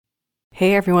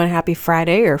Hey everyone, happy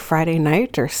Friday or Friday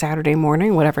night or Saturday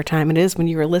morning, whatever time it is when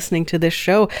you are listening to this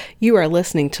show. You are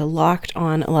listening to Locked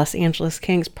On Los Angeles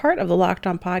Kings, part of the Locked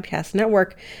On Podcast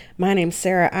Network. My name's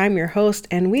Sarah, I'm your host,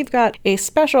 and we've got a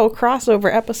special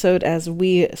crossover episode as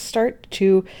we start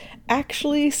to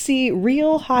actually see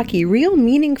real hockey, real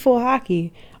meaningful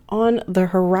hockey on the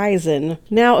horizon.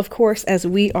 Now, of course, as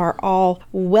we are all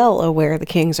well aware, the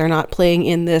Kings are not playing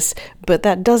in this, but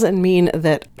that doesn't mean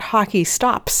that hockey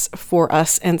stops for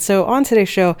us. And so on today's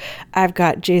show, I've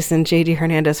got Jason JD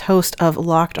Hernandez, host of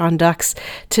Locked On Ducks,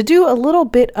 to do a little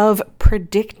bit of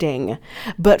predicting.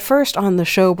 But first on the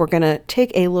show, we're going to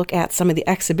take a look at some of the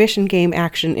exhibition game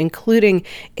action, including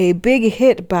a big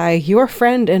hit by your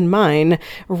friend and mine,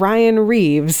 Ryan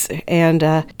Reaves,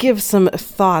 and give some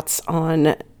thoughts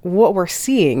on what we're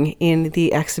seeing in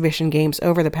the exhibition games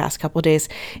over the past couple of days.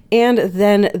 And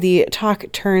then the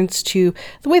talk turns to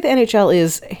the way the NHL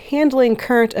is handling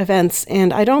current events,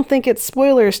 and I don't think it's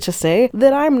spoilers to say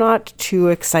that I'm not too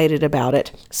excited about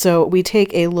it. So we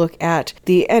take a look at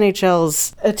the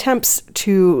NHL's attempts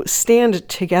to stand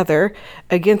together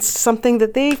against something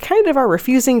that they kind of are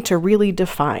refusing to really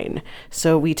define.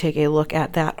 So we take a look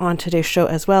at that on today's show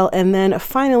as well. And then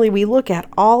finally, we look at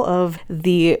all of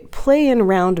the play-in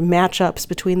round matchups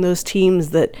between those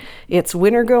teams that it's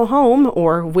win or go home,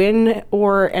 or win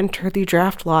or enter the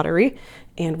draft lottery.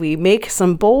 And we make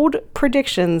some bold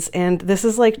predictions. And this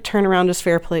is like turnaround is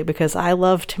fair play, because I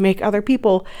love to make other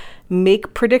people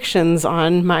make predictions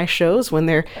on my shows when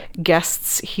they're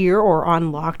guests here or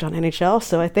on Locked On NHL.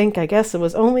 So I guess it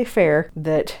was only fair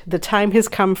that the time has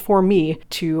come for me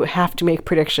to have to make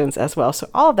predictions as well. So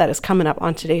all of that is coming up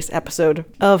on today's episode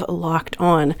of Locked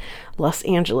On Los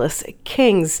Angeles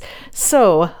Kings.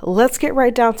 So let's get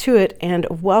right down to it and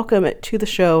welcome to the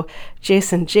show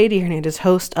Jason JD Hernandez,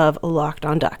 host of Locked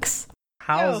On Ducks.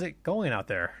 How's it going out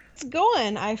there?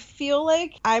 Going. I feel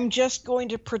like I'm just going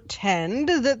to pretend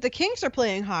that the Kings are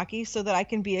playing hockey so that I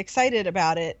can be excited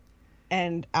about it,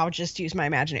 and I'll just use my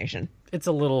imagination. It's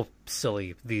a little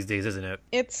silly these days, isn't it?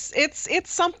 It's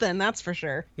something, that's for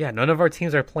sure. Yeah, none of our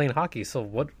teams are playing hockey, so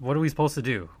what are we supposed to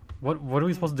do? What are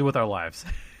we supposed to do with our lives?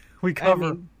 We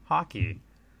cover hockey.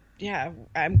 Yeah,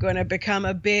 I'm going to become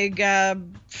a big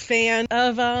fan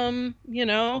of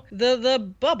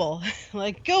the bubble.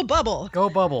 Like, go bubble. Go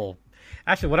bubble.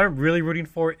 Actually, what I'm really rooting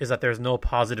for is that there's no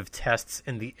positive tests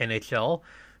in the NHL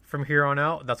from here on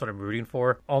out. That's what I'm rooting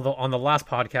for. Although on the last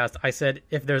podcast, I said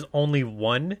if there's only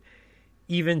one,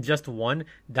 even just one,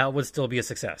 that would still be a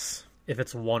success. If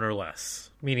it's one or less,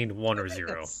 meaning 1 or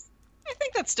 0. I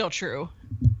think that's still true.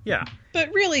 Yeah.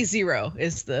 But really 0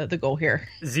 is the goal here.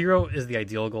 0 is the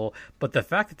ideal goal, but the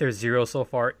fact that there's 0 so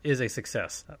far is a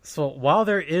success. So while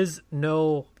there is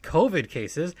no COVID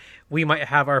cases, we might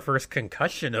have our first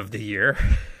concussion of the year.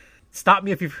 Stop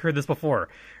me if you've heard this before.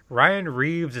 Ryan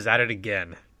Reaves is at it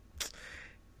again.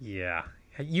 Yeah,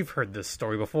 you've heard this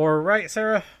story before, right,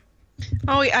 Sarah?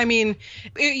 Oh, I mean,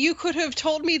 you could have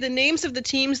told me the names of the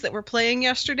teams that were playing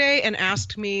yesterday and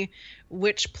asked me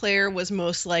which player was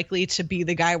most likely to be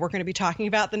the guy we're going to be talking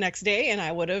about the next day, and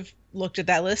I would have looked at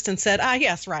that list and said,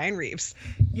 yes, Ryan Reaves.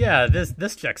 Yeah,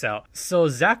 this checks out. So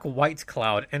Zach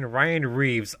Whitecloud and Ryan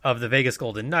Reaves of the Vegas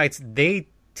Golden Knights, they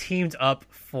teamed up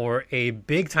for a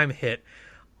big-time hit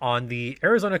on the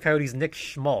Arizona Coyotes' Nick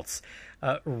Schmaltz.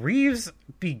 Reaves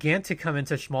began to come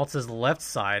into Schmaltz's left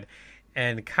side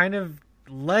and kind of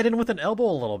led in with an elbow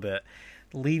a little bit,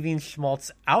 leaving Schmaltz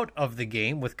out of the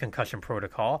game with concussion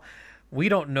protocol. We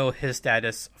don't know his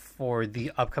status for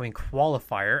the upcoming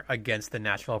qualifier against the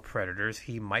Nashville Predators.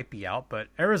 He might be out, but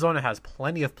Arizona has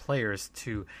plenty of players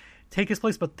to take his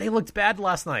place, but they looked bad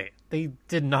last night. They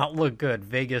did not look good.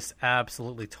 Vegas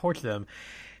absolutely torched them,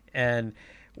 and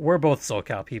we're both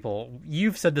SoCal people.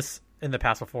 You've said this in the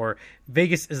past before.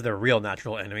 Vegas is the real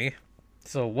natural enemy.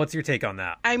 So what's your take on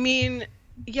that? I mean,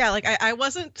 yeah, like I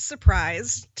wasn't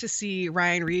surprised to see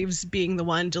Ryan Reaves being the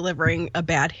one delivering a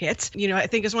bad hit. You know, I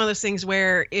think it's one of those things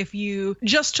where if you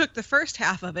just took the first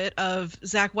half of it, of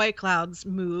Zach Whitecloud's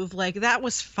move, like that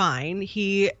was fine.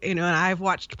 He, and I've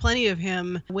watched plenty of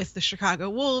him with the Chicago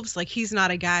Wolves. Like he's not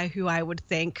a guy who I would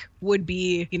think would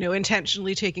be,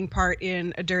 intentionally taking part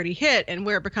in a dirty hit. And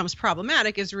where it becomes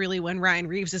problematic is really when Ryan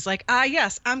Reaves is like,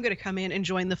 yes, I'm going to come in and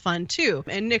join the fun too.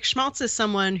 And Nick Schmaltz is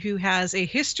someone who has a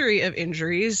history of injuries.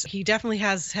 He definitely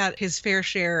has had his fair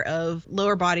share of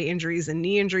lower body injuries and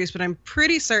knee injuries, but I'm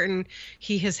pretty certain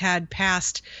he has had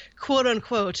past quote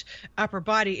unquote upper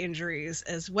body injuries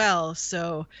as well.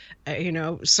 So,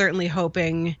 certainly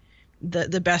hoping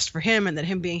the best for him, and that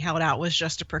him being held out was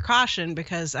just a precaution,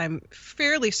 because I'm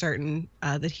fairly certain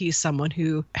that he's someone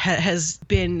who has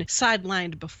been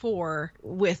sidelined before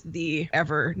with the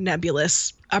ever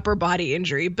nebulous upper body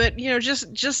injury. But, you know,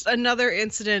 just another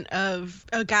incident of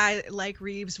a guy like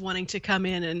Reeves wanting to come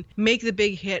in and make the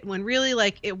big hit when really,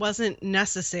 like, it wasn't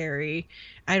necessary.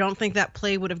 I don't think that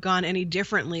play would have gone any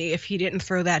differently if he didn't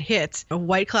throw that hit.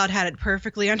 White Cloud had it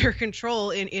perfectly under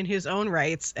control in his own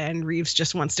rights, and Reeves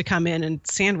just wants to come in and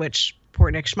sandwich poor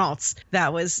Nick Schmaltz.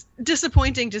 That was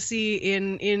disappointing to see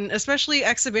in especially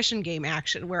exhibition game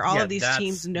action, where all of these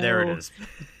teams know. There it is.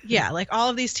 Yeah, like all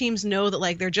of these teams know that,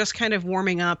 like, they're just kind of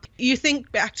warming up. You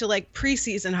think back to like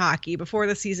preseason hockey before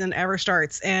the season ever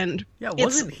starts, and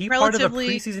wasn't he part of the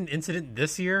preseason incident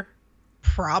this year?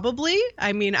 Probably.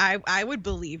 I mean, I would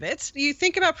believe it. You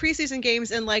think about preseason games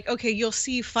and, like, okay, you'll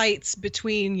see fights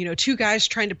between, you know, two guys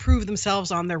trying to prove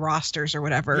themselves on their rosters or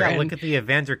whatever. Yeah, look at the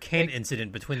Evander Kane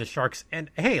incident between the Sharks and,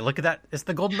 hey, look at that. It's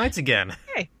the Golden Knights again.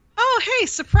 Hey,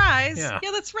 surprise. Yeah,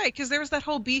 that's right, because there was that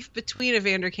whole beef between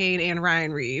Evander Kane and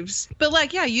Ryan Reeves. But,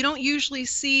 like, yeah, you don't usually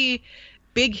see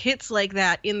big hits like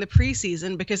that in the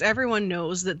preseason, because everyone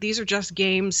knows that these are just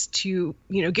games to,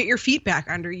 you know, get your feet back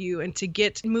under you and to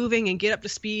get moving and get up to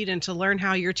speed and to learn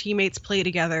how your teammates play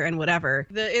together and whatever.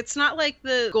 It's not like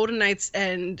the Golden Knights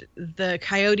and the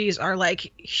Coyotes are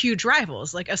like huge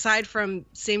rivals. Like, aside from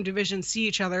same division, see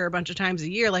each other a bunch of times a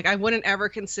year, like, I wouldn't ever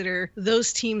consider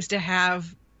those teams to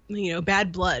have, you know,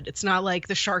 bad blood. It's not like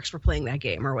the Sharks were playing that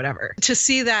game or whatever. To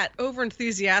see that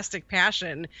over-enthusiastic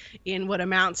passion in what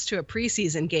amounts to a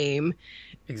preseason game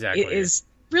is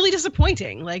really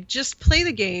disappointing. Like, just play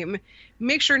the game,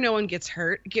 make sure no one gets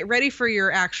hurt, get ready for your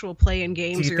actual play in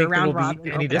games or your round robin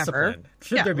or whatever. Discipline?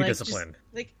 Should there be discipline?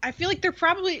 I feel like they're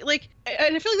probably, like,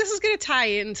 and I feel like this is going to tie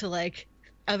into, like,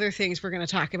 other things we're going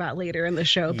to talk about later in the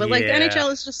show, but like the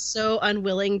NHL is just so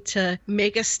unwilling to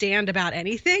make a stand about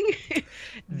anything.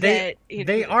 They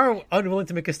are unwilling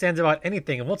to make a stand about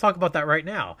anything, and we'll talk about that right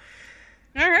now.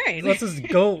 All right, let's just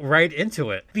go right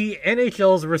into it. The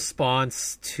NHL's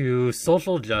response to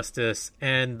social justice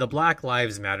and the Black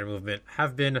Lives Matter movement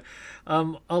have been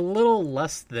a little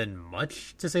less than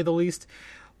much, to say the least.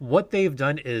 What they've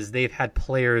done is they've had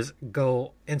players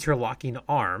go interlocking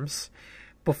arms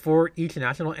before each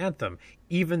national anthem,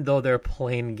 even though they're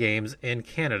playing games in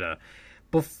Canada.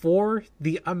 Before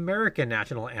the American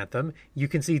national anthem, you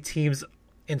can see teams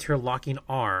interlocking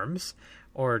arms,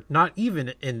 or not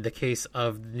even in the case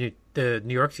of the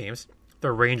New York teams,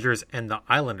 the Rangers and the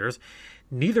Islanders.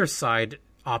 Neither side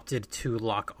opted to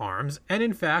lock arms, and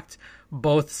in fact,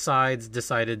 both sides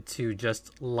decided to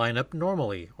just line up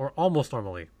normally, or almost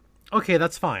normally. Okay,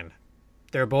 that's fine.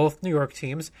 They're both New York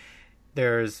teams.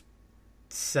 There's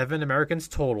 7 Americans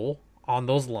total on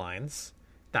those lines.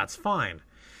 That's fine.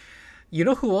 You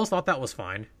know who else thought that was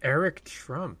fine? Eric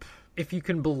Trump. If you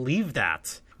can believe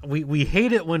that. We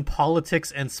hate it when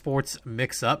politics and sports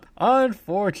mix up.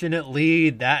 Unfortunately,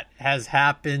 that has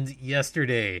happened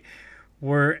yesterday,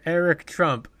 where Eric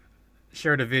Trump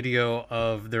shared a video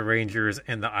of the Rangers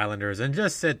and the Islanders and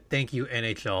just said, "Thank you,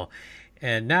 NHL."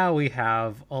 And now we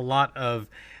have a lot of...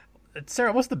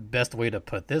 Sarah, what's the best way to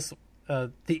put this?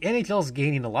 The NHL's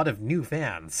gaining a lot of new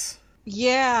fans.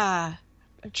 Yeah.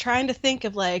 I'm trying to think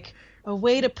of, like, a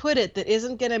way to put it that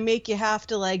isn't going to make you have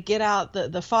to, like, get out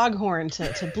the foghorn to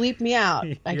bleep me out,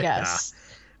 I guess.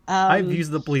 I've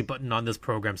used the bleep button on this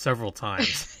program several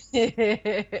times.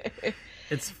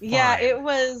 It's fine. Yeah, it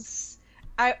was...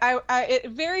 it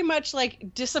very much,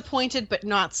 like, disappointed but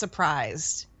not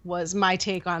surprised was my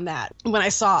take on that when I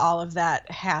saw all of that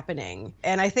happening.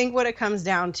 And I think what it comes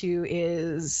down to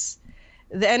is...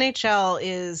 the NHL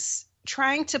is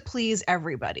trying to please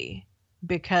everybody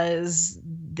because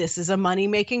this is a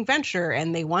money-making venture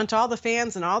and they want all the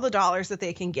fans and all the dollars that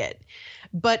they can get.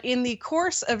 But in the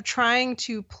course of trying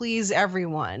to please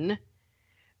everyone,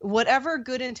 whatever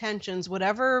good intentions,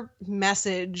 whatever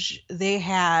message they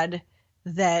had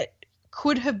that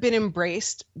could have been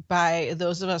embraced by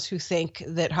those of us who think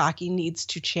that hockey needs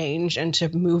to change and to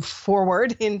move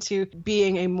forward into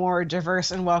being a more diverse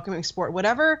and welcoming sport,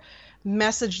 whatever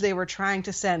message they were trying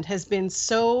to send has been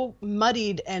so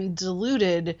muddied and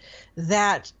diluted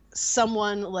that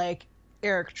someone like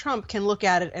Eric Trump can look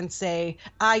at it and say,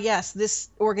 yes, this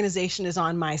organization is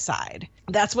on my side.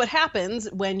 That's what happens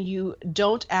when you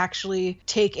don't actually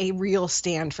take a real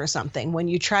stand for something. When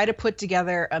you try to put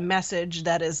together a message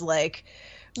that is like,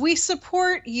 we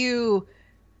support you,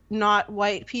 not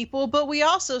white people, but we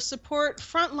also support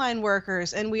frontline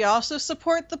workers, and we also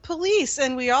support the police,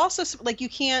 and we also like you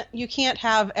can't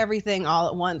have everything all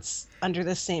at once under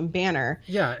the same banner.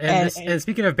 Yeah, and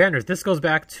speaking of banners, this goes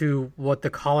back to what the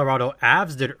Colorado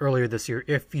Avs did earlier this year,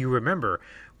 if you remember,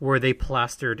 where they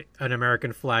plastered an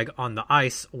American flag on the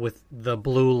ice with the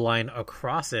blue line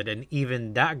across it, and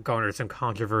even that garnered some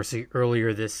controversy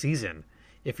earlier this season,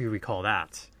 if you recall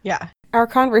that. Yeah. Our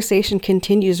conversation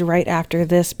continues right after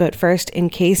this, but first, in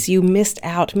case you missed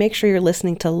out, make sure you're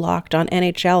listening to Locked On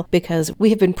NHL because we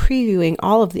have been previewing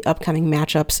all of the upcoming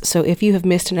matchups. So if you have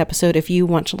missed an episode, if you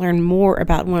want to learn more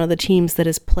about one of the teams that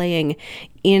is playing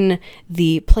in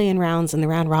the play-in rounds and the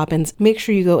round robins, make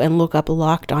sure you go and look up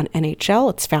Locked On NHL.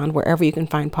 It's found wherever you can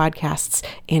find podcasts,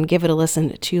 and give it a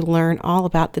listen to learn all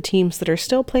about the teams that are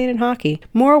still playing in hockey.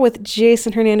 More with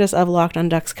Jason Hernandez of Locked On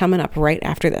Ducks coming up right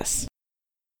after this.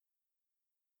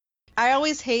 I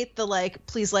always hate the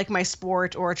please like my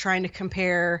sport or trying to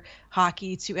compare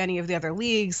hockey to any of the other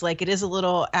leagues. Like, it is a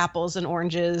little apples and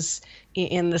oranges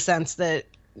in the sense that,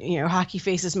 hockey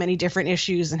faces many different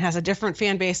issues and has a different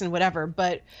fan base and whatever.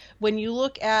 But when you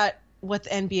look at what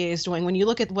the NBA is doing, when you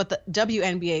look at what the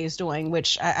WNBA is doing,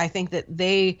 which I think that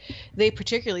they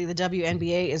particularly the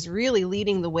WNBA is really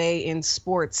leading the way in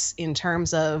sports in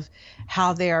terms of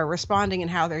how they are responding and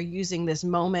how they're using this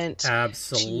moment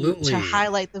absolutely to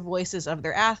highlight the voices of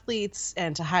their athletes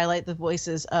and to highlight the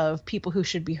voices of people who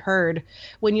should be heard.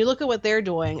 When you look at what they're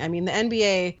doing, I mean, the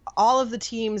NBA, all of the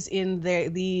teams in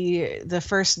the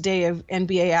first day of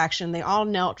NBA action, they all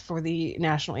knelt for the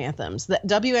national anthems. The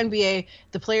WNBA,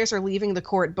 the players are leaving the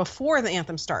court before the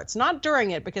anthem starts, not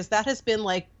during it, because that has been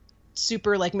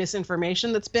super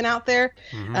misinformation that's been out there.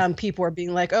 Mm-hmm. People are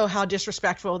being like, oh, how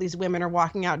disrespectful these women are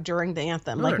walking out during the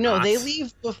anthem. No, they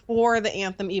leave before the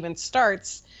anthem even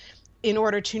starts in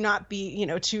order to not be,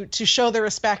 to show the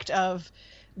respect of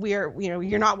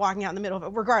you're not walking out in the middle of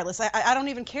it. Regardless, I don't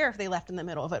even care if they left in the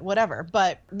middle of it, whatever.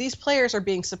 But these players are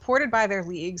being supported by their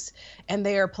leagues, and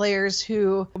they are players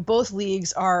who both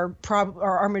leagues are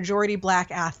majority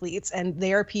black athletes, and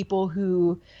they are people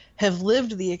who have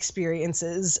lived the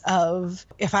experiences of,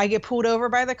 if I get pulled over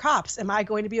by the cops, am I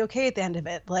going to be okay at the end of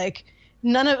it?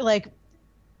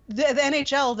 The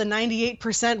NHL, the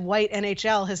 98% white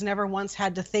NHL, has never once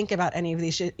had to think about any of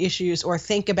these issues or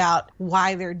think about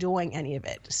why they're doing any of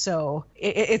it. So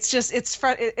it's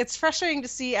frustrating to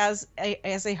see as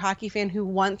a hockey fan who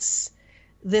wants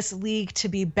this league to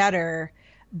be better,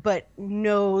 but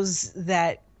knows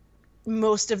that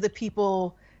most of the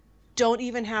people don't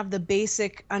even have the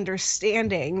basic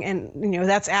understanding, and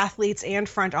that's athletes and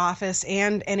front office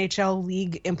and NHL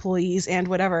league employees and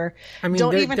whatever. I mean,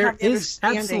 don't there is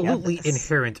absolutely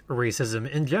inherent racism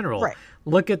in general. Right.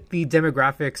 Look at the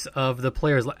demographics of the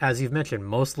players, as you've mentioned,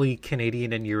 mostly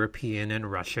Canadian and European and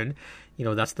Russian.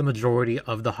 That's the majority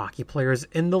of the hockey players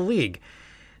in the league.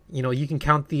 You can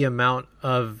count the amount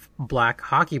of black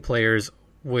hockey players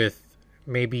with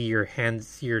maybe your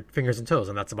hands, your fingers and toes,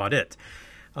 and that's about it.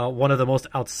 One of the most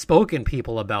outspoken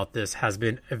people about this has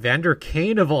been Evander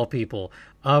Kane, of all people,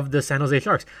 of the San Jose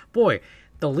Sharks. Boy,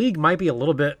 the league might be a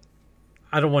little bit,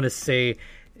 I don't want to say,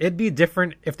 it'd be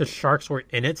different if the Sharks were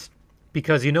in it,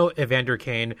 because Evander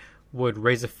Kane would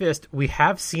raise a fist. We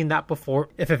have seen that before.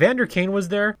 If Evander Kane was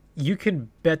there, you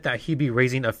can bet that he'd be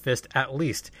raising a fist at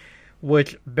least,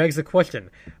 which begs the question,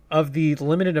 of the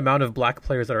limited amount of black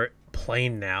players that are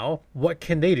playing now, what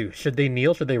can they do? Should they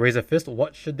kneel? Should they raise a fist?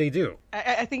 What should they do?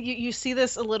 I think you see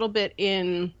this a little bit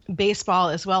in baseball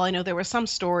as well. I know there was some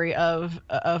story of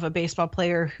a baseball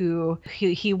player who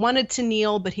he wanted to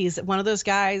kneel, but he's one of those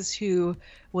guys who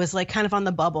was kind of on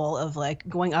the bubble of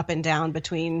going up and down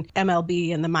between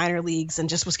MLB and the minor leagues, and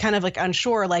just was kind of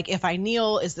unsure, if I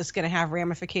kneel, is this going to have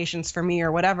ramifications for me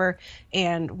or whatever?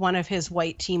 And one of his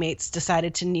white teammates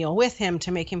decided to kneel with him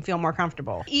to make him feel more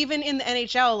comfortable. Even in the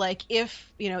NHL,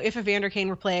 if Evander Kane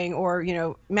were playing, or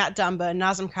Matt Dumba,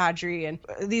 Nazem Kadri, and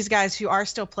these guys who are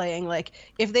still playing,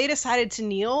 if they decided to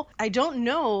kneel, I don't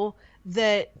know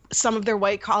that some of their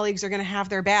white colleagues are going to have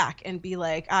their back and be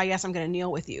like, yes, I'm going to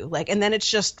kneel with you. And then it's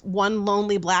just one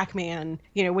lonely black man,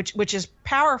 which is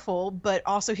powerful, but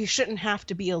also he shouldn't have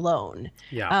to be alone.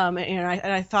 Yeah.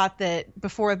 I thought that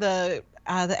before the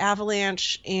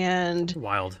Avalanche and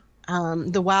Wild.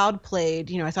 The Wild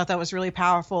played, I thought that was really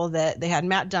powerful that they had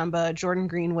Matt Dumba, Jordan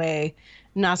Greenway,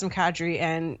 Nazem Kadri,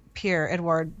 and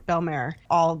Pierre-Edouard Bellemare,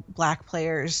 all black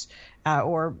players.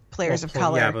 Or players of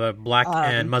color. Yeah, but black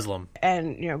and Muslim.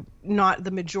 And, not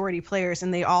the majority players.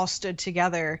 And they all stood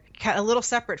together, a little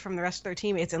separate from the rest of their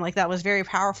teammates. And, that was very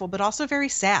powerful, but also very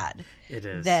sad. It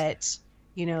is. That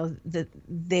that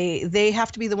they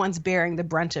have to be the ones bearing the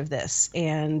brunt of this.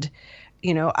 And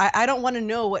I don't want to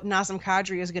know what Nazem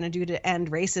Kadri is going to do to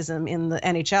end racism in the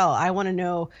NHL. I want to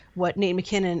know what Nate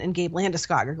McKinnon and Gabe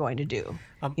Landeskog are going to do.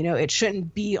 It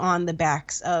shouldn't be on the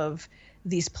backs of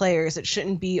these players. It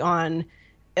shouldn't be on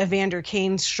Evander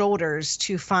Kane's shoulders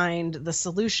to find the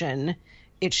solution.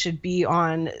 It should be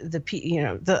on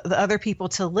the other people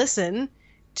to listen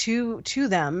to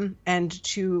them and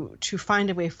to find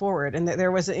a way forward. And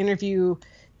there was an interview,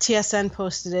 TSN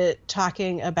posted it,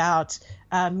 talking about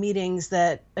meetings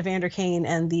that Evander Kane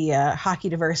and the Hockey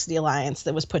Diversity Alliance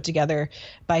that was put together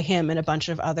by him and a bunch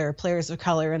of other players of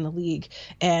color in the league.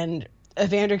 And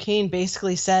Evander Kane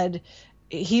basically said,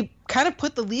 he kind of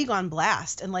put the league on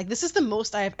blast. And like, this is the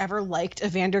most I have ever liked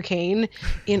Evander Kane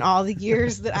in all the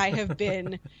years that I have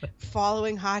been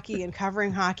following hockey and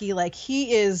covering hockey. Like,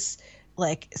 he is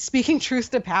like speaking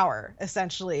truth to power,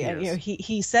 essentially. Yes. And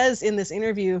he says in this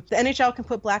interview, the NHL can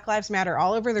put Black Lives Matter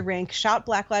all over the rink, shout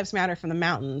Black Lives Matter from the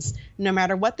mountains. No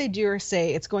matter what they do or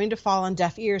say, it's going to fall on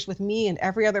deaf ears with me and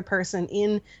every other person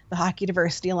in the Hockey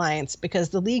Diversity Alliance, because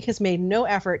the league has made no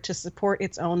effort to support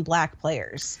its own Black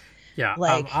players. Yeah,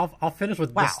 I'll finish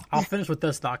with this. I'll finish with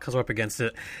this thought because we're up against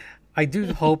it. I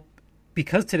do hope,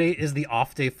 because today is the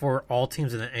off day for all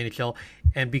teams in the NHL,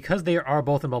 and because they are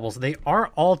both in bubbles, they are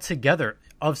all together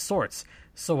of sorts.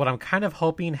 So what I'm kind of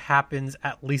hoping happens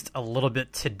at least a little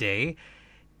bit today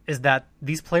is that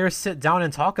these players sit down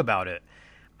and talk about it.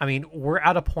 I mean, we're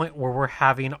at a point where we're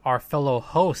having our fellow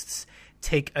hosts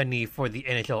take a knee for the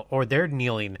NHL, or they're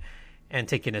kneeling and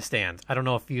taking a stand. I don't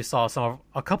know if you saw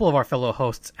a couple of our fellow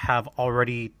hosts have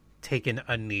already taken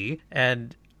a knee.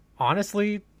 And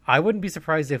honestly, I wouldn't be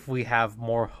surprised if we have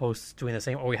more hosts doing the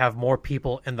same, or we have more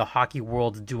people in the hockey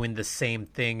world doing the same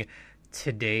thing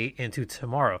today into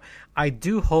tomorrow. I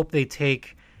do hope they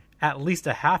take at least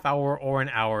a half hour or an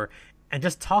hour and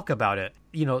just talk about it.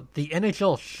 The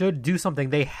NHL should do something.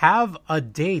 They have a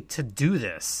day to do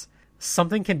this.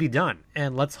 Something can be done,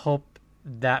 and let's hope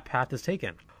that path is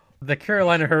taken. The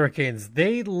Carolina Hurricanes,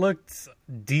 they looked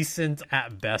decent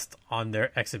at best on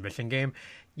their exhibition game.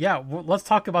 Yeah, let's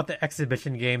talk about the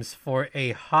exhibition games for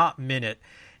a hot minute.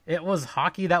 It was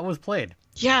hockey that was played.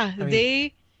 Yeah,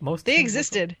 they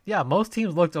existed. Most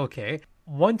teams looked okay.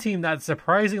 One team that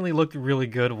surprisingly looked really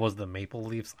good was the Maple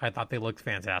Leafs. I thought they looked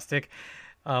fantastic.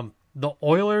 The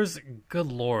Oilers,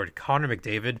 good Lord, Connor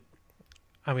McDavid.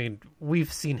 I mean,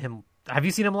 we've seen him. Have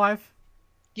you seen him live?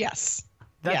 Yes.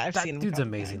 I've seen him. Dude's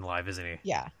amazing live, isn't he?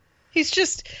 Yeah.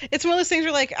 It's one of those things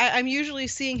where like I'm usually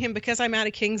seeing him because I'm at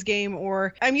a Kings game,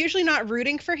 or I'm usually not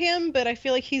rooting for him, but I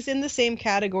feel like he's in the same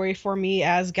category for me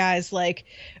as guys like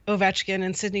Ovechkin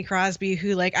and Sidney Crosby,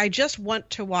 who like I just want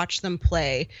to watch them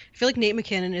play. I feel like Nate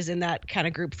McKinnon is in that kind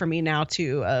of group for me now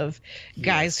too, of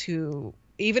guys who,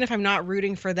 even if I'm not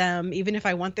rooting for them, even if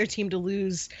I want their team to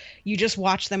lose, you just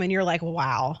watch them and you're like,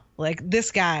 wow, like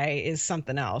this guy is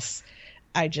something else.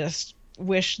 I just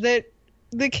wish that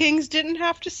the Kings didn't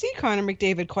have to see Connor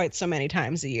McDavid quite so many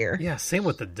times a year. Yeah, same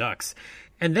with the Ducks.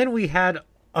 And then we had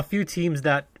a few teams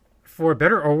that, for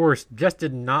better or worse, just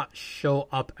did not show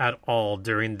up at all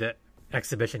during the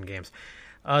exhibition games.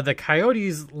 The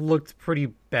Coyotes looked pretty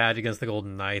bad against the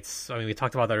Golden Knights. I mean, we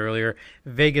talked about that earlier.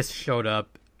 Vegas showed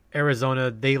up.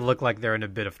 Arizona, they look like they're in a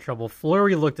bit of trouble.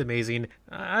 Fleury looked amazing.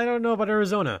 I don't know about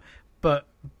Arizona, but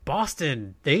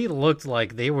Boston, they looked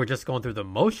like they were just going through the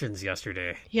motions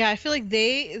yesterday. Yeah, I feel like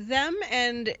them,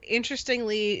 and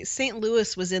interestingly, St.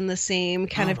 Louis was in the same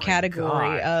kind of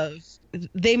category of,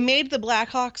 they made the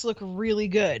Blackhawks look really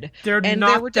good. They're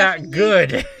not that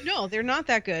good. No, they're not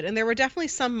that good. And there were definitely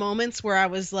some moments where I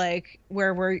was like,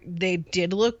 where they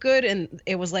did look good, and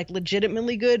it was like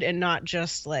legitimately good and not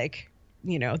just like,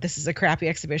 this is a crappy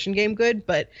exhibition game good.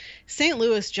 But St.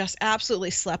 Louis just absolutely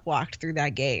sleptwalked through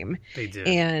that game. They did.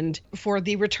 And for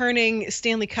the returning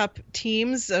Stanley Cup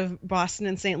teams of Boston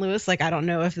and St. Louis, like, I don't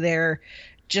know if they're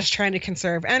just trying to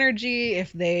conserve energy,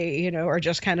 if they, are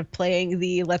just kind of playing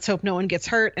the let's hope no one gets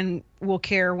hurt and we'll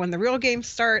care when the real games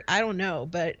start. I don't know.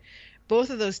 But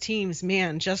both of those teams,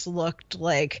 man, just looked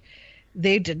like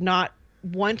they did not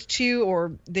want to,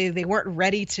 or they weren't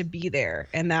ready to be there.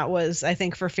 And that was, I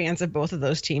think, for fans of both of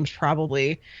those teams,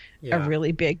 probably a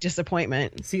really big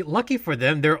disappointment. See, lucky for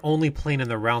them, they're only playing in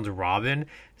the round robin,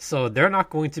 so they're not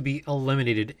going to be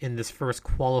eliminated in this first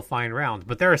qualifying round.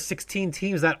 But there are 16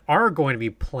 teams that are going to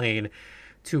be playing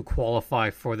to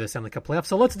qualify for the Stanley Cup playoffs.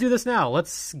 So let's do this now.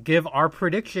 Let's give our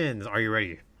predictions. Are you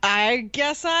ready? I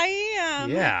guess I am.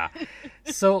 Yeah.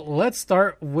 So let's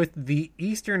start with the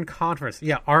Eastern Conference.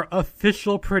 Yeah, our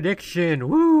official prediction.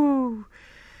 Woo!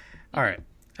 All right.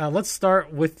 Let's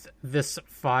start with this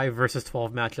 5 versus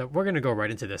 12 matchup. We're going to go right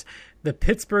into this. The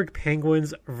Pittsburgh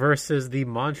Penguins versus the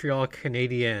Montreal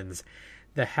Canadiens.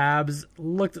 The Habs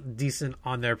looked decent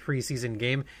on their preseason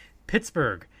game.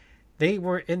 Pittsburgh, they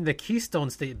were in the Keystone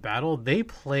State Battle. They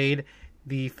played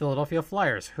the Philadelphia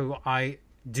Flyers, who I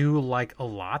do like a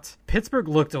lot. Pittsburgh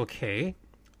looked okay.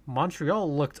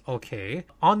 Montreal looked okay.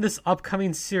 On this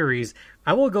upcoming series,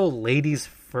 I will go ladies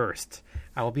first.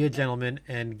 I will be a gentleman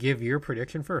and give your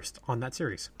prediction first on that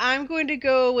series. I'm going to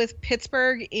go with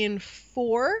Pittsburgh in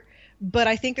 4, but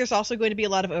I think there's also going to be a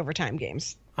lot of overtime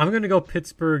games. I'm going to go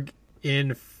Pittsburgh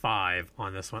in 5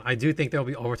 on this one. I do think there will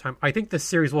be overtime. I think the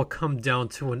series will come down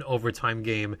to an overtime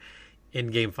game in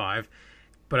Game 5,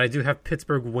 but I do have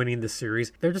Pittsburgh winning the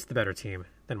series. They're just the better team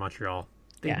than Montreal.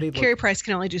 Carey Price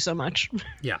can only do so much.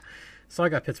 Yeah, so I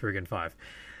got Pittsburgh in 5.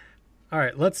 All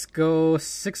right, let's go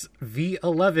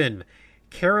 6v11.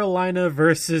 Carolina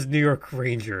versus New York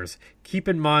Rangers. Keep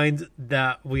in mind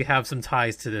that we have some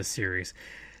ties to this series.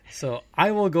 So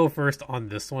I will go first on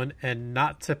this one, and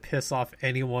not to piss off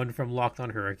anyone from Locked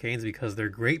on Hurricanes because they're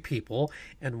great people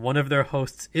and one of their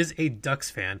hosts is a Ducks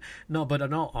fan. No, but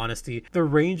in all honesty, the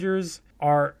Rangers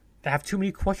have too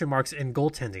many question marks in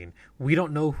goaltending. We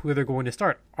don't know who they're going to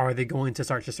start. Are they going to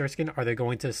start Shesterkin? Are they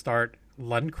going to start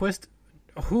Lundqvist?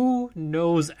 Who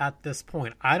knows at this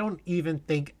point? I don't even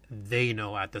think they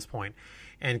know at this point.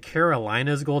 And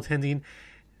Carolina's goaltending,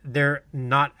 they're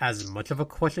not as much of a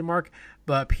question mark,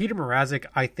 but Peter Mrazek,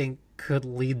 I think, could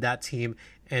lead that team.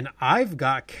 And I've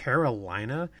got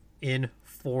Carolina in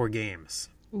 4 games.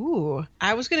 Ooh,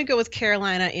 I was going to go with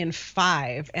Carolina in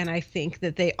 5, and I think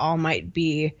that they all might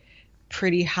be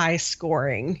pretty high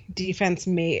scoring. Defense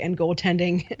and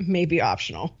goaltending may be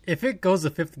optional. If it goes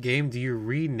the 5th game, do you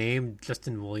rename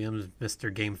Justin Williams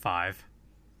Mr. Game 5?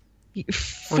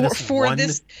 For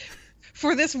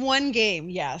this one game,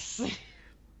 yes.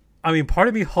 I mean, part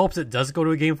of me hopes it does go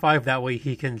to a Game 5. That way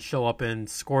he can show up and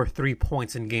score 3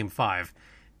 points in Game 5.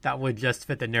 That would just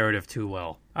fit the narrative too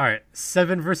well. All right,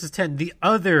 7 versus 10. The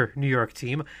other New York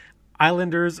team,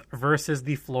 Islanders versus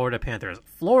the Florida Panthers.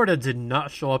 Florida did not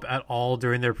show up at all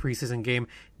during their preseason game.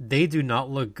 They do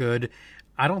not look good.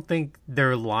 I don't think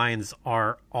their lines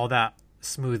are all that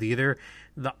smooth either.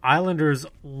 The Islanders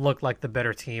look like the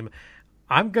better team.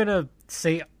 I'm going to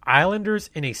say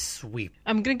Islanders in a sweep.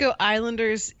 I'm going to go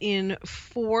Islanders in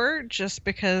 4 just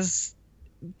because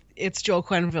it's Joel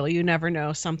Quenneville. You never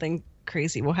know. Something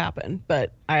crazy will happen,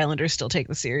 but Islanders still take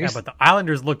the series. Yeah, but the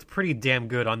Islanders looked pretty damn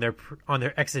good on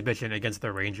their exhibition against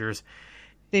the Rangers.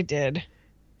 They did.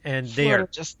 And they are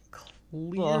just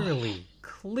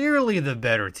clearly the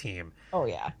better team. Oh,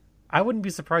 yeah. I wouldn't be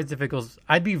surprised if it goes...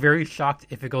 I'd be very shocked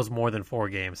if it goes more than 4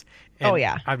 games. And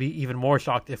yeah. I'd be even more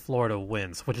shocked if Florida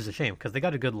wins, which is a shame because they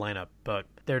got a good lineup, but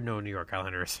they're no New York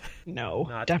Islanders. No,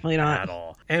 definitely not. At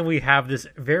all. And we have this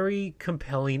very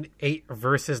compelling 8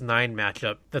 versus 9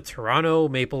 matchup. The Toronto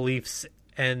Maple Leafs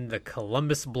and the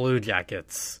Columbus Blue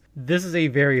Jackets. This is a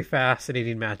very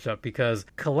fascinating matchup because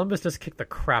Columbus just kicked the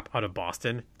crap out of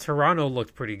Boston. Toronto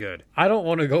looked pretty good. I don't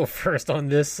want to go first on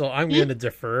this, so I'm going to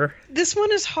defer. This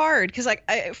one is hard because,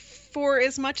 for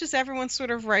as much as everyone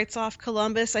sort of writes off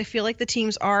Columbus, I feel like the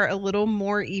teams are a little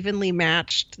more evenly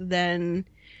matched than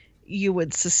you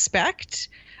would suspect.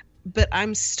 But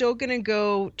I'm still going to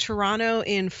go Toronto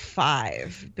in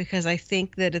 5 because I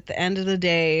think that at the end of the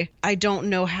day, I don't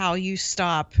know how you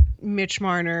stop Mitch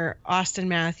Marner, Austin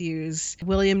Matthews,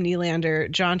 William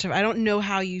Nylander, John Tavares. I don't know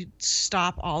how you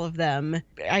stop all of them.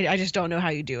 I just don't know how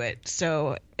you do it.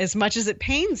 So as much as it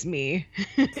pains me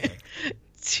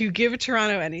to give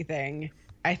Toronto anything,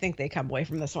 I think they come away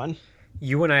from this one.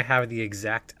 You and I have the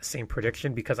exact same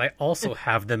prediction because I also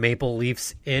have the Maple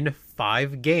Leafs in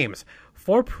 5 games.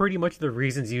 For pretty much the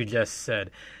reasons you just said.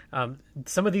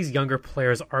 Some of these younger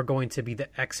players are going to be the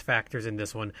X factors in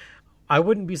this one. I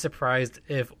wouldn't be surprised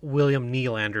if William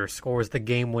Nylander scores the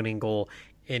game-winning goal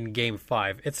in Game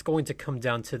 5. It's going to come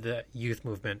down to the youth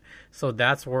movement. So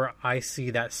that's where I see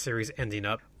that series ending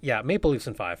up. Yeah, Maple Leafs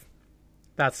in 5.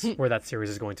 That's where that series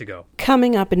is going to go.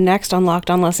 Coming up next on Locked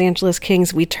on Los Angeles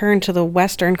Kings, we turn to the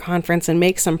Western Conference and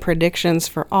make some predictions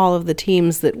for all of the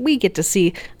teams that we get to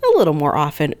see a little more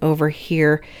often over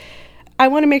here. I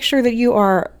want to make sure that you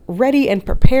are ready and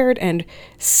prepared and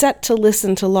set to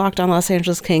listen to Locked on Los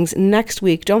Angeles Kings next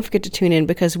week, don't forget to tune in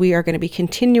because we are going to be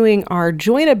continuing our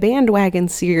Join a Bandwagon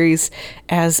series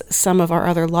as some of our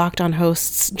other Locked on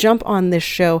hosts jump on this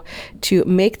show to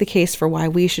make the case for why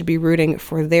we should be rooting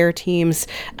for their teams.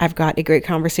 I've got a great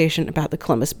conversation about the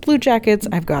Columbus Blue Jackets.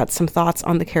 I've got some thoughts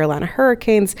on the Carolina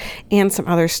Hurricanes and some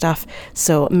other stuff.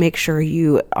 So make sure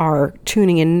you are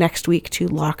tuning in next week to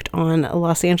Locked on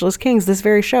Los Angeles Kings, this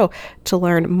very show, to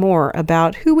learn more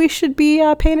about who we should be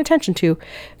paying attention to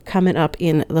coming up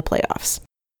in the playoffs.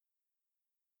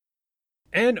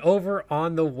 And over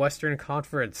on the Western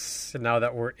Conference, now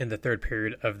that we're in the third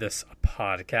period of this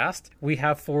podcast, we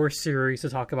have 4 series to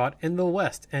talk about in the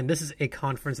West. And this is a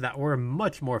conference that we're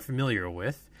much more familiar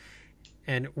with.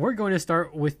 And we're going to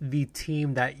start with the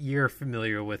team that you're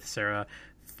familiar with, Sarah.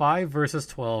 5 versus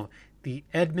 12, the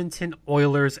Edmonton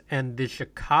Oilers and the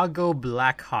Chicago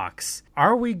Blackhawks.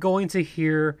 Are we going to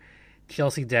hear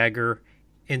Chelsea Dagger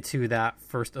into that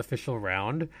first official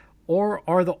round, or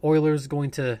are the Oilers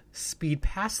going to speed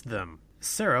past them?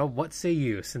 Sarah, what say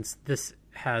you, since this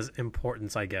has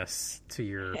importance, I guess, to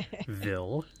your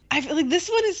Ville? I feel like this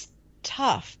one is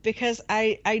tough because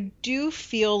I do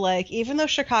feel like even though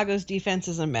Chicago's defense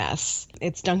is a mess,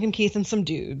 it's Duncan Keith and some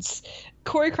dudes.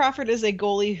 Corey Crawford is a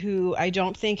goalie who I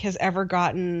don't think has ever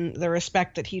gotten the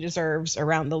respect that he deserves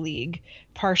around the league,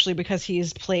 partially because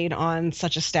he's played on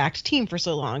such a stacked team for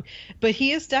so long. But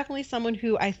he is definitely someone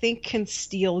who I think can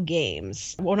steal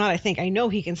games. Well, not I think, I know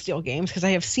he can steal games because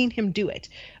I have seen him do it.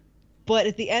 But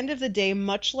at the end of the day,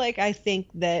 much like I think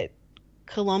that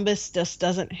Columbus just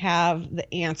doesn't have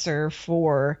the answer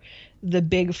for the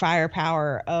big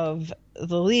firepower of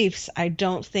the Leafs, I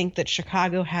don't think that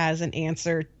Chicago has an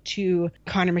answer to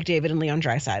Connor McDavid and Leon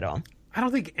Draisaitl. I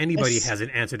don't think anybody has an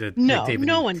answer to McDavid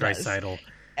no and Draisaitl.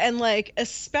 And like,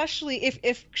 especially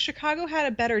if Chicago had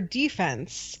a better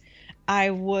defense, I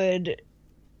would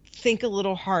think a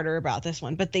little harder about this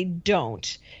one, but they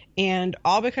don't. And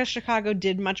all because Chicago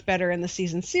did much better in the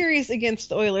season series against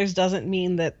the Oilers doesn't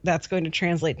mean that that's going to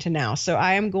translate to now. So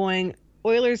I am going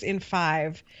Oilers in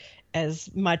 5, as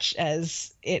much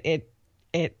as it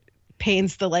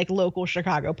pains the like local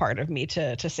Chicago part of me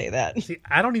to say that. See,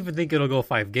 I don't even think it'll go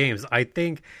 5 games. I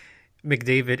think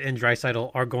McDavid and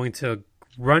Draisaitl are going to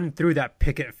run through that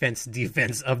picket fence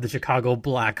defense of the Chicago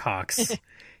Blackhawks.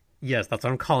 Yes, that's what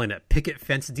I'm calling it, picket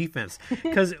fence defense.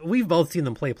 Because we've both seen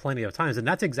them play plenty of times, and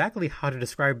that's exactly how to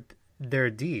describe their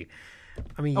D.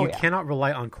 I mean, you cannot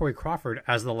rely on Corey Crawford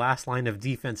as the last line of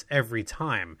defense every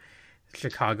time.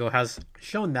 Chicago has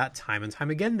shown that time and time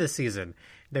again this season.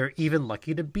 They're even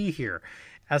lucky to be here.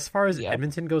 As far as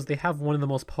Edmonton goes, they have one of the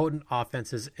most potent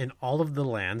offenses in all of the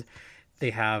land. They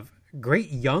have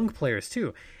great young players,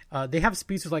 too. They have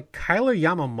speedsters like Kyler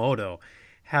Yamamoto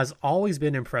has always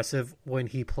been impressive when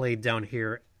he played down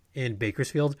here in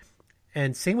Bakersfield.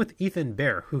 And same with Ethan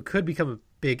Bear, who could become a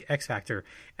big X factor.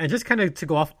 And just kind of to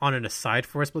go off on an aside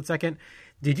for a split second,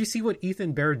 did you see what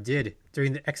Ethan Bear did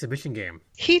during the exhibition game?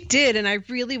 He did, and I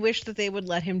really wish that they would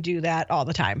let him do that all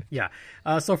the time. Yeah.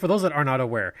 So for those that are not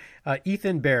aware,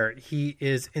 Ethan Bear, he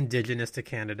is indigenous to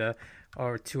Canada,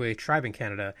 or to a tribe in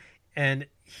Canada, and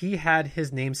he had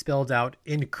his name spelled out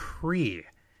in Cree,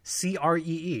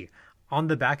 C-R-E-E, on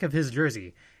the back of his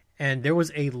jersey. And there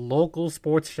was a local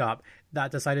sports shop that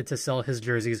decided to sell his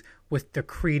jerseys with the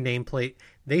Cree nameplate.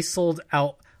 They sold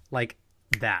out like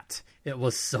that. It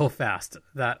was so fast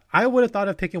that I would have thought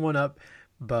of picking one up,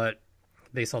 but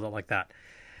they sold it like that.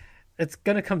 It's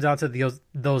going to come down to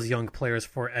those young players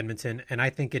for Edmonton, and I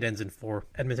think it ends in 4.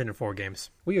 Edmonton in 4 games.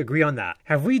 We agree on that.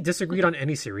 Have we disagreed on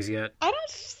any series yet? I don't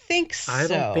think so. I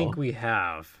don't think we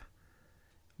have.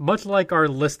 Much like our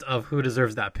list of who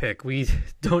deserves that pick, we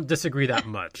don't disagree that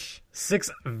much.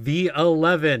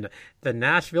 6v11, the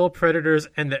Nashville Predators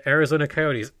and the Arizona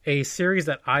Coyotes, a series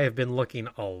that I have been looking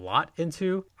a lot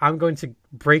into. I'm going to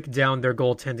break down their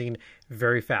goaltending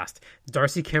very fast.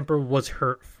 Darcy Kemper was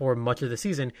hurt for much of the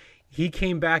season. He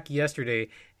came back yesterday,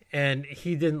 and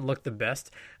he didn't look the best.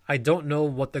 I don't know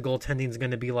what the goaltending is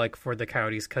going to be like for the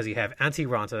Coyotes because you have Antti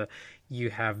Raanta, you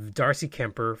have Darcy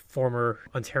Kemper, former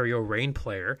Ontario Reign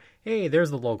player. Hey,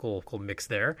 there's the local mix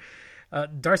there.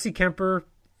 Darcy Kemper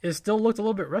is still looked a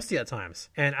little bit rusty at times.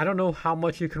 And I don't know how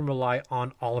much you can rely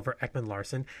on Oliver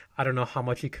Ekman-Larsson. I don't know how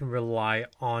much you can rely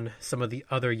on some of the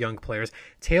other young players.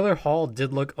 Taylor Hall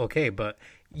did look okay, but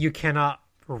you cannot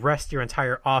rest your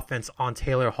entire offense on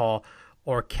Taylor Hall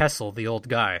or Kessel, the old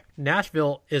guy.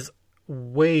 Nashville is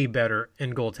way better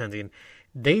in goaltending.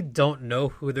 They don't know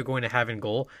who they're going to have in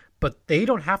goal, but they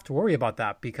don't have to worry about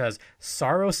that because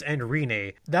Saros and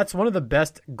Rinne, that's one of the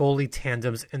best goalie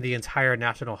tandems in the entire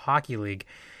National Hockey League.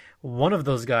 One of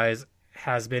those guys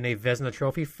has been a Vezina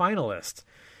Trophy finalist.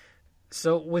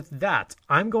 So with that,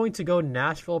 I'm going to go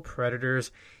Nashville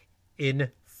Predators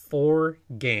in 4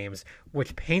 games,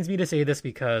 which pains me to say this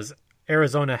because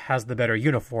Arizona has the better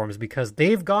uniforms because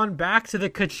they've gone back to the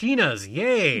Kachinas.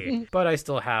 Yay! But I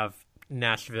still have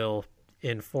Nashville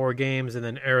in 4 games, and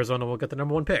then Arizona will get the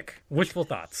number 1 pick. Wishful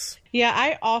thoughts. Yeah,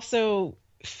 I also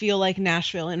feel like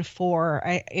Nashville in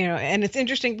 4. And it's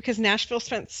interesting because Nashville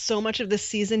spent so much of this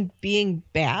season being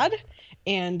bad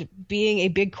and being a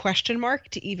big question mark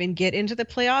to even get into the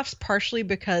playoffs, partially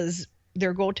because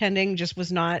their goaltending just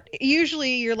was not.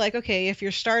 Usually you're like, okay, if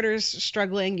your starter's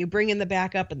struggling, you bring in the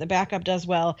backup and the backup does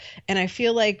well. And I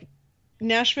feel like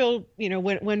Nashville,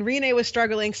 when Rinne was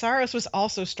struggling, Saros was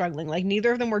also struggling. Like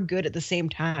neither of them were good at the same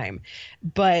time.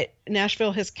 But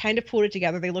Nashville has kind of pulled it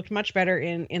together. They looked much better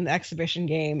in the exhibition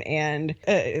game. And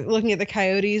looking at the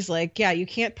Coyotes, you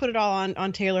can't put it all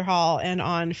on Taylor Hall and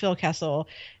on Phil Kessel.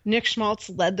 Nick Schmaltz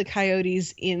led the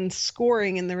Coyotes in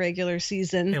scoring in the regular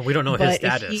season. And we don't know his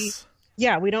status.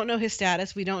 We don't know his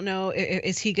status. We don't know,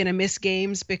 is he going to miss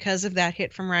games because of that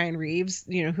hit from Ryan Reeves?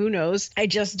 Who knows? I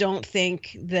just don't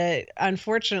think that,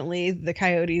 unfortunately, the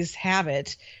Coyotes have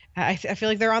it. I feel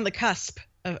like they're on the cusp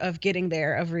of getting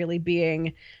there, of really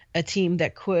being a team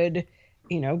that could,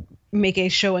 make a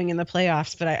showing in the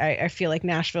playoffs. But I feel like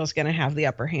Nashville's going to have the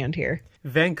upper hand here.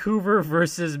 Vancouver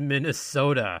versus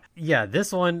Minnesota. Yeah,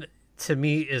 this one to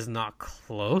me is not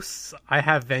close. I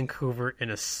have Vancouver in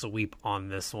a sweep on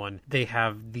this one. They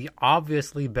have the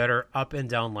obviously better up and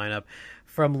down lineup.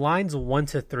 From lines 1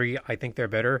 to 3, I think they're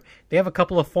better. They have a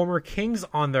couple of former Kings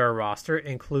on their roster,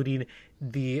 including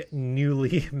the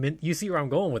newly you see where I'm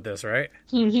going with this, right?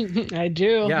 I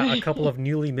do. Yeah, a couple of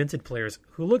newly minted players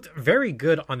who looked very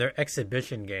good on their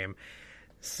exhibition game.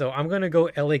 So I'm going to go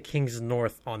LA Kings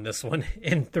North on this one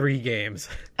in 3 games.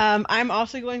 I'm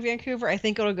also going Vancouver. I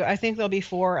think there'll be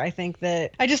 4. I think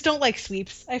that I just don't like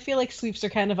sweeps. I feel like sweeps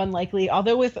are kind of unlikely,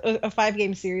 although with a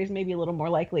 5-game series, maybe a little more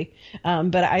likely.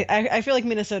 But I feel like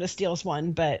Minnesota steals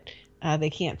one, but they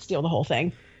can't steal the whole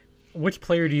thing. Which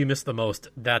player do you miss the most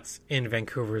that's in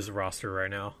Vancouver's roster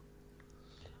right now?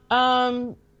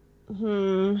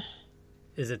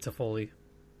 Is it Toffoli?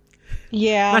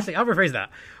 Yeah. Actually, I'll rephrase that.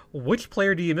 Which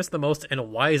player do you miss the most,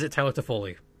 and why is it Tyler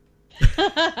Toffoli?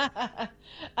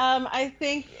 I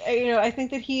think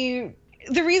that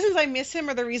the reasons I miss him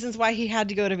are the reasons why he had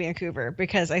to go to Vancouver,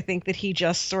 because I think that he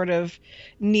just sort of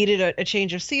needed a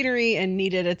change of scenery and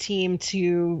needed a team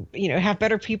to, have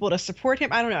better people to support him.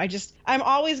 I don't know. I'm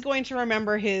always going to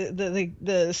remember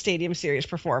the Stadium Series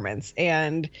performance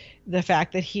and the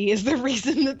fact that he is the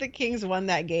reason that the Kings won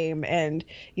that game and,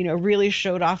 really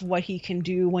showed off what he can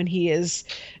do when he is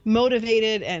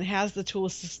motivated and has the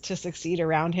tools to succeed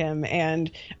around him.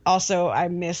 And also I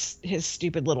miss his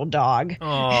stupid little dog.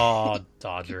 Oh,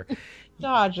 Dodger.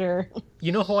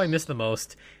 You know who I miss the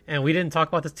most? And we didn't talk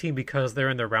about this team because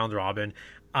they're in the round robin.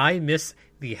 I miss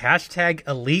the hashtag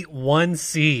Elite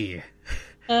 1C.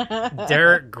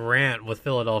 Derek Grant with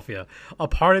Philadelphia. A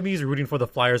part of me is rooting for the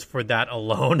Flyers for that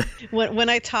alone. When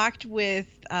I talked with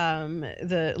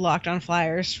the Locked On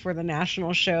Flyers for the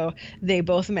national show, they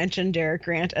both mentioned Derek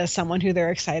Grant as someone who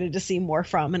they're excited to see more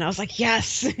from. And I was like,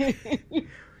 yes.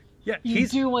 Yeah, you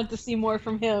do want to see more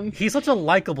from him. He's such a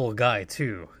likable guy,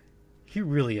 too. He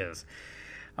really is.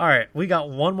 All right, we got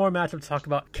one more matchup to talk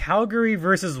about. Calgary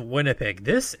versus Winnipeg.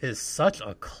 This is such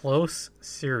a close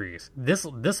series. This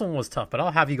one was tough, but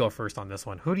I'll have you go first on this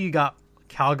one. Who do you got,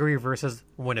 Calgary versus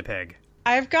Winnipeg?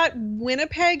 I've got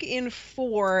Winnipeg in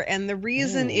 4, and the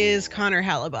reason is Connor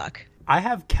Hellebuck. I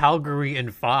have Calgary in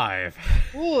 5.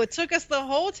 Ooh, it took us the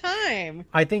whole time.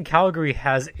 I think Calgary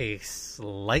has a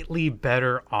slightly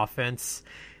better offense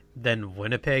than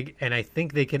Winnipeg, and I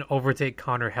think they can overtake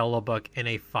Connor Hellebuck in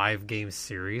a 5-game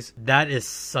series. That is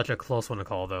such a close one to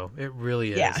call, though. It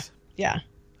really is. Yeah.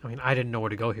 I mean, I didn't know where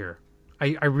to go here.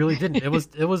 I really didn't.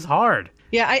 It was hard.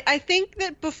 Yeah, I think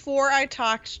that before I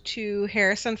talked to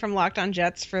Harrison from Locked On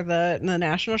Jets for the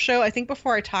national show, I think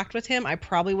before I talked with him, I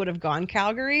probably would have gone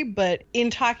Calgary. But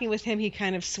in talking with him, he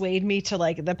kind of swayed me to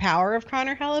the power of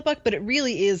Connor Hellebuck. But it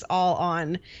really is all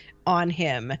on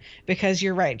him, because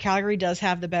you're right. Calgary does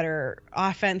have the better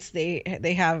offense. They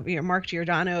have, Mark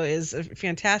Giordano is a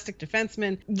fantastic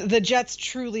defenseman. The Jets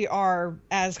truly are,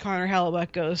 as Connor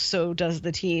Hellebuck goes, so does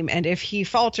the team. And if he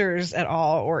falters at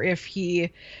all, or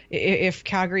if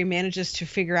Calgary manages to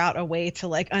figure out a way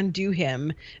to undo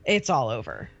him, it's all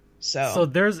over. So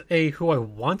there's a who I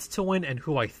want to win and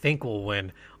who I think will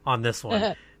win on this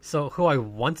one. So who I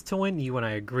want to win, you and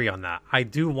I agree on that. I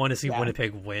do want to see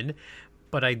Winnipeg win,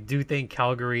 but I do think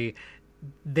Calgary,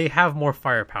 they have more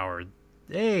firepower.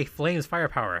 hey, Flames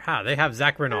firepower. They have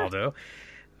Zach Ronaldo.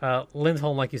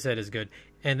 Lindholm, like you said, is good.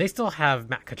 And they still have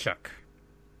Matt Tkachuk.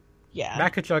 Yeah.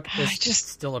 Matt Tkachuk is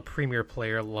still a premier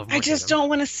player. I just don't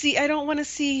want to see. I don't want to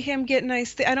see him get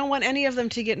nice. I don't want any of them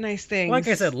to get nice things. Like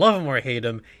I said, love him or hate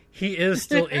him, he is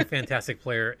still a fantastic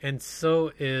player, and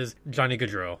so is Johnny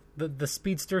Gaudreau. The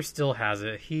speedster still has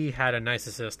it. He had a nice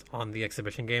assist on the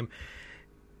exhibition game.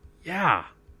 Yeah,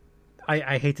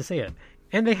 I hate to say it,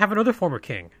 and they have another former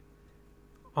King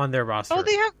on their roster. Oh,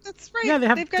 they have. That's right. Yeah, they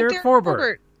have They've got Derek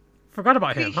Forbort. Forgot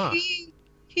about him, huh?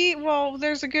 Well,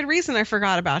 there's a good reason I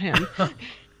forgot about him.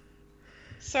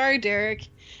 Sorry, Derek.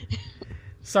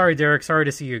 Sorry, Derek. Sorry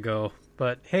to see you go.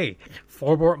 But hey,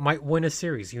 Forbort might win a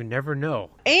series. You never know.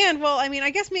 And, well, I mean, I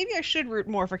guess maybe I should root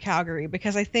more for Calgary,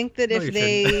 because I think that if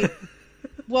they...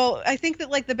 Well, I think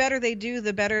that, like, the better they do,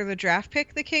 the better the draft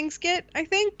pick the Kings get, I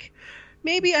think.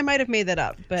 Maybe I might have made that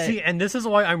up, but... See, and this is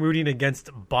why I'm rooting against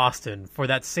Boston. For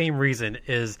that same reason,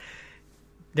 is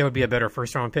there would be a better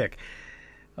first-round pick.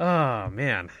 Oh,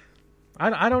 man.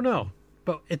 I don't know.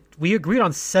 But we agreed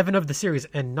on 7 of the series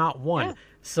and not 1. Yeah.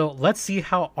 So let's see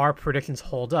how our predictions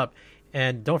hold up.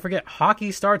 And don't forget,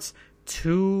 hockey starts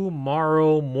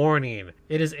tomorrow morning.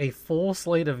 It is a full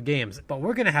slate of games, but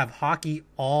we're going to have hockey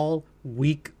all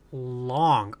week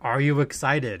long. Are you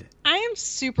excited? I am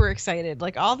super excited.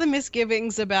 Like, all the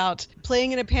misgivings about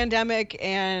playing in a pandemic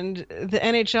and the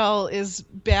NHL is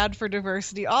bad for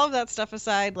diversity, all of that stuff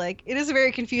aside, like, it is a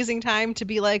very confusing time to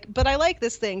be like, but I like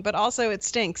this thing, but also it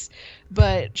stinks.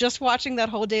 But just watching that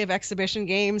whole day of exhibition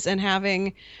games and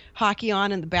having hockey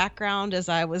on in the background as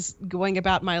I was going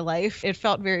about my life, it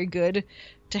felt very good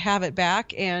to have it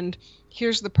back. And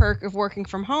here's the perk of working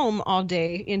from home all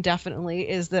day indefinitely,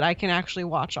 is that I can actually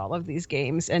watch all of these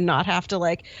games and not have to,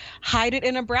 like, hide it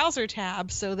in a browser tab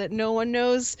so that no one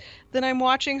knows that I'm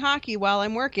watching hockey while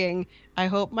I'm working. I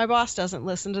hope my boss doesn't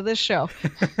listen to this show.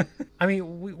 I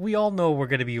mean, we all know we're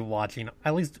going to be watching,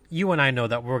 at least you and I know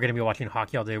that we're going to be watching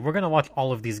hockey all day. We're going to watch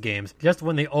all of these games. Just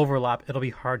when they overlap, it'll be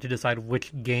hard to decide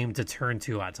which game to turn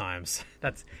to at times.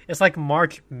 It's like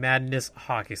March Madness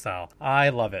hockey style. I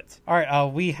love it. All right,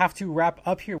 we have to wrap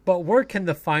up here. But where can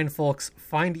the fine folks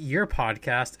find your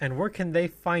podcast, and where can they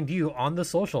find you on the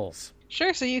socials?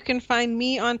 Sure. So you can find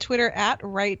me on Twitter at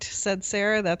Right Said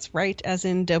Sarah. That's right as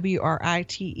in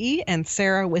WRITE, and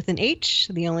Sarah with an H,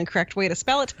 the only correct way to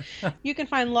spell it. You can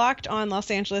find Locked on Los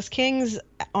Angeles Kings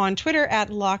on Twitter at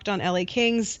Locked on LA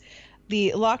Kings.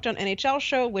 The Locked on NHL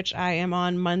show, which I am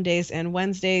on Mondays and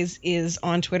Wednesdays, is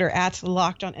on Twitter at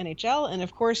Locked on NHL. And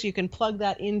of course, you can plug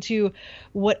that into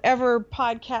whatever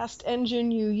podcast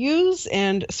engine you use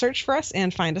and search for us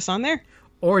and find us on there.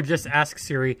 Or just ask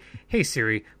Siri, hey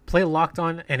Siri, play Locked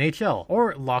on NHL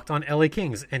or Locked on LA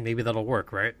Kings, and maybe that'll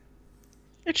work, right?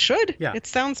 It should. Yeah. It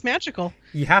sounds magical.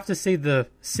 You have to say the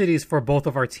cities for both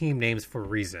of our team names for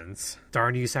reasons.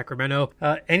 Darn you, Sacramento.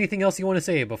 Anything else you want to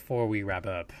say before we wrap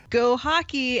up? Go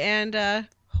hockey, and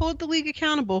hold the league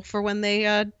accountable for when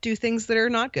they do things that are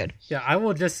not good. Yeah, I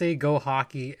will just say go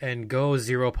hockey and go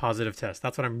 0 positive tests.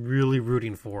 That's what I'm really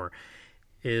rooting for,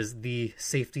 is the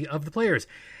safety of the players.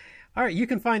 All right, you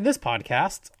can find this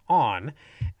podcast on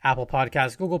Apple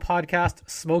Podcasts, Google Podcasts,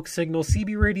 Smoke Signal,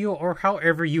 CB Radio, or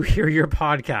however you hear your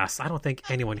podcasts. I don't think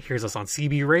anyone hears us on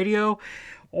CB Radio.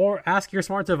 Or ask your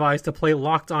smart device to play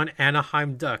Locked on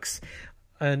Anaheim Ducks,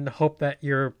 and hope that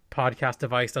your podcast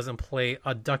device doesn't play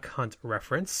a Duck Hunt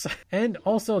reference. And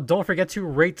also, don't forget to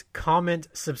rate, comment,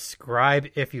 subscribe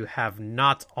if you have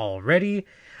not already.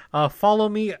 Follow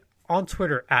me on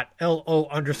Twitter at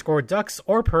LO_Ducks,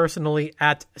 or personally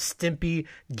at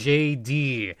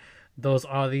StimpyJD. Those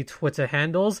are the Twitter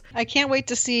handles. I can't wait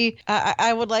to see.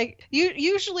 I would like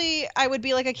usually I would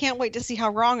be like, I can't wait to see how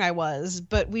wrong I was,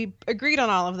 but we agreed on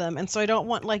all of them, and so I don't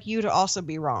want, like, you to also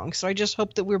be wrong. So I just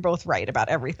hope that we're both right about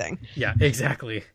everything. Yeah, exactly.